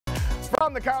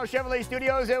From the Carl Chevrolet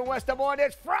Studios in West Des Moines,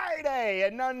 it's Friday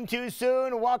and none too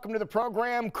soon. Welcome to the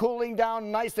program, cooling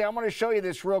down nicely. I'm going to show you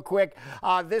this real quick.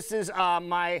 This is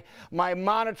my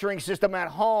monitoring system at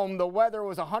home. The weather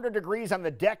was 100 degrees on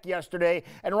the deck yesterday,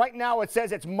 and right now it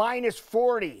says it's minus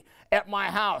 40 at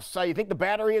my house. So you think the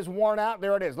battery is worn out?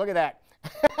 There it is. Look at that.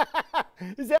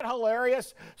 Is that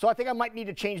hilarious? So I think I might need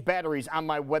to change batteries on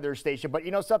my weather station. But you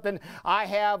know something? I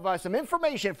have some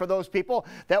information for those people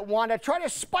that want to try to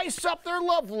spice up their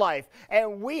love life.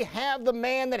 And we have the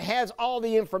man that has all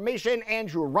the information,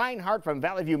 Andrew Reinhardt from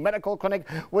Valley View Medical Clinic,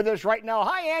 with us right now.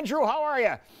 Hi, Andrew. How are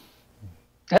you?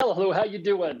 Hello. How you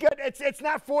doing? Good. It's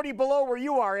not 40 below where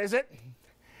you are, is it?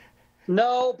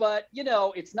 No, but, you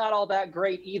know, it's not all that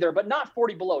great either, but not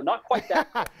 40 below, not quite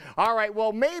that. All right,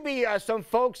 well, maybe some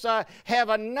folks have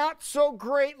a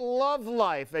not-so-great love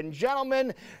life. And,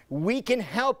 gentlemen, we can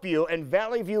help you, and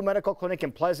Valley View Medical Clinic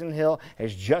in Pleasant Hill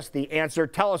is just the answer.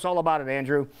 Tell us all about it,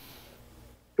 Andrew.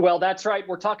 Well, that's right.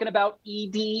 We're talking about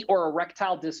ED, or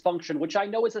erectile dysfunction, which I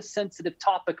know is a sensitive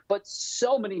topic, but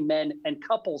so many men and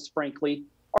couples, frankly,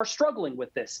 are struggling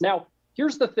with this. Now,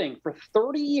 here's the thing. For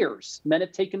 30 years, men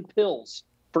have taken pills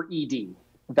for ED.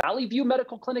 Valley View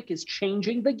Medical Clinic is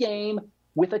changing the game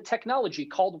with a technology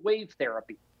called wave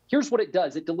therapy. Here's what it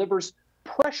does. It delivers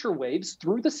pressure waves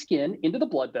through the skin into the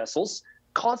blood vessels,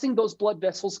 causing those blood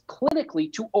vessels clinically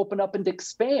to open up and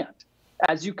expand.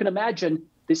 As you can imagine,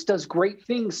 this does great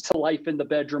things to life in the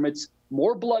bedroom. It's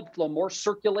more blood flow, more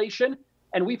circulation,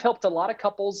 and we've helped a lot of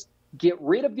couples get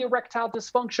rid of the erectile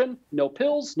dysfunction, no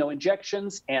pills, no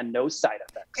injections, and no side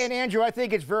effects. And Andrew, I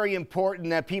think it's very important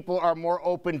that people are more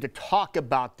open to talk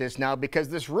about this now, because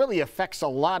this really affects a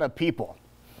lot of people.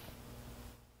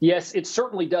 Yes, it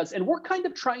certainly does. And we're kind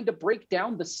of trying to break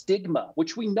down the stigma,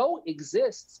 which we know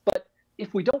exists, but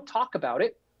if we don't talk about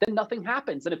it, then nothing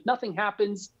happens. And if nothing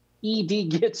happens, ED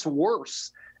gets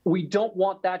worse. We don't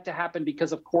want that to happen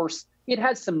because, of course, it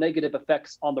has some negative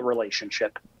effects on the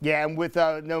relationship. Yeah, and with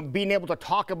being able to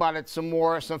talk about it some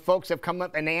more, some folks have come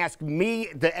up and asked me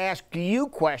to ask you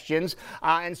questions.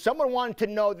 And someone wanted to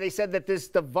know, they said that this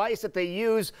device that they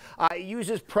use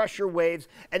uses pressure waves,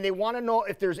 and they want to know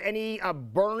if there's any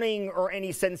burning or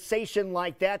any sensation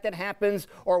like that that happens,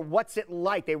 or what's it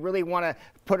like. They really want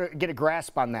to get a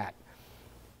grasp on that.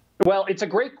 Well, it's a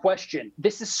great question.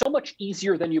 This is so much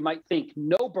easier than you might think.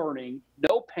 No burning,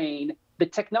 no pain. The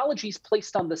technology is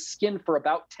placed on the skin for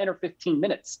about 10 or 15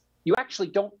 minutes. You actually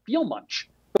don't feel much.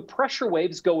 The pressure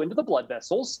waves go into the blood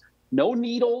vessels, no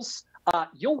needles.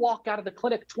 You'll walk out of the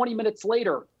clinic 20 minutes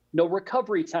later, no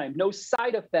recovery time, no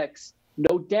side effects,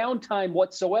 no downtime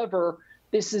whatsoever.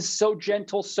 This is so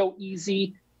gentle, so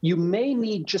easy. You may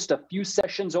need just a few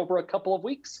sessions over a couple of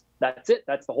weeks. That's it.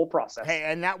 That's the whole process. Hey,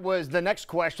 and that was the next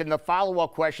question. The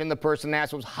follow-up question the person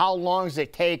asked was, how long does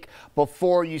it take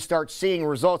before you start seeing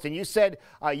results? And you said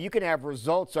you can have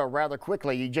results rather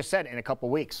quickly. You just said in a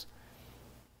couple weeks.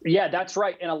 Yeah, that's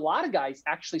right. And a lot of guys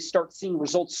actually start seeing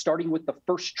results starting with the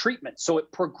first treatment. So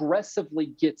it progressively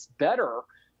gets better.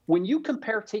 When you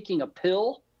compare taking a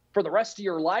pill for the rest of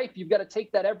your life, you've got to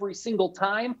take that every single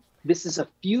time. This is a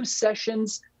few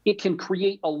sessions. It can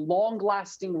create a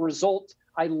long-lasting result.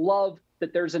 I love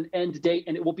that there's an end date,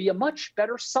 and it will be a much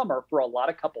better summer for a lot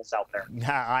of couples out there.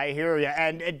 I hear you.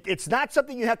 And it's not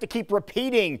something you have to keep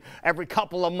repeating every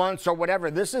couple of months or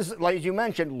whatever. This is, like you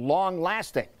mentioned,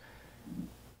 long-lasting.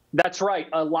 That's right.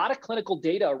 A lot of clinical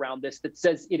data around this that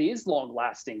says it is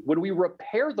long-lasting. When we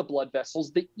repair the blood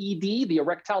vessels, the ED, the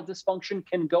erectile dysfunction,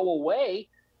 can go away,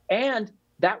 and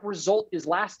that result is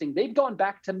lasting. They've gone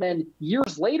back to men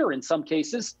years later in some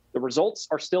cases. The results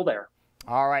are still there.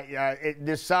 All right.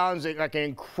 This sounds like an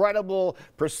incredible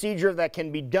procedure that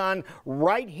can be done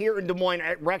right here in Des Moines.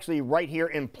 We're actually right here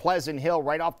in Pleasant Hill,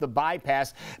 right off the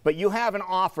bypass. But you have an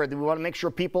offer that we want to make sure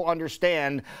people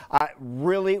understand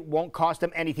really won't cost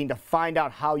them anything to find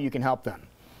out how you can help them.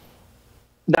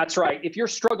 That's right. If you're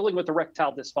struggling with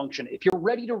erectile dysfunction, if you're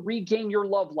ready to regain your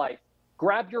love life,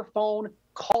 grab your phone,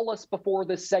 call us before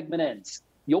this segment ends.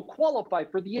 You'll qualify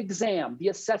for the exam, the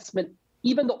assessment,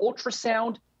 even the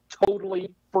ultrasound, totally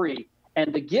free.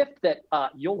 And the gift that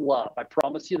you'll love, I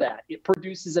promise you that, it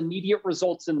produces immediate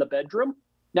results in the bedroom.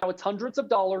 Now it's hundreds of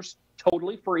dollars,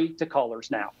 totally free to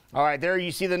callers now. All right, there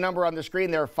you see the number on the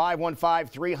screen there,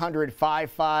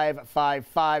 515-300-5555.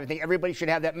 I think everybody should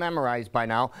have that memorized by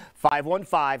now.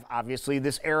 515, obviously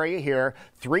this area here,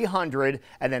 300,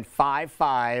 and then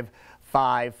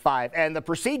 5555. And the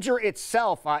procedure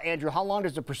itself, Andrew, how long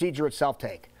does the procedure itself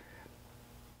take?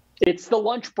 It's the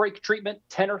lunch break treatment,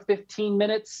 10 or 15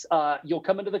 minutes. You'll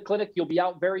come into the clinic. You'll be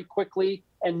out very quickly.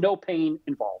 and no pain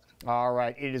involved. All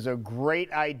right. It is a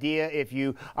great idea. If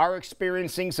you are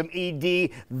experiencing some ED,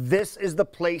 this is the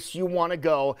place you want to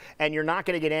go. And you're not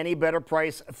going to get any better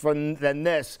price than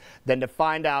to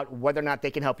find out whether or not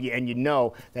they can help you. And you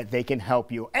know that they can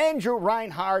help you. Andrew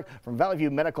Reinhardt from Valley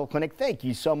View Medical Clinic, thank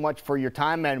you so much for your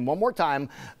time. And one more time,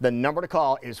 the number to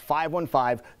call is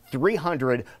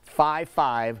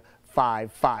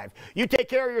 515-300-5555. You take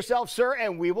care of yourself, sir,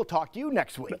 and we will talk to you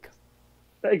next week.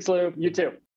 Thanks, Lou. You too.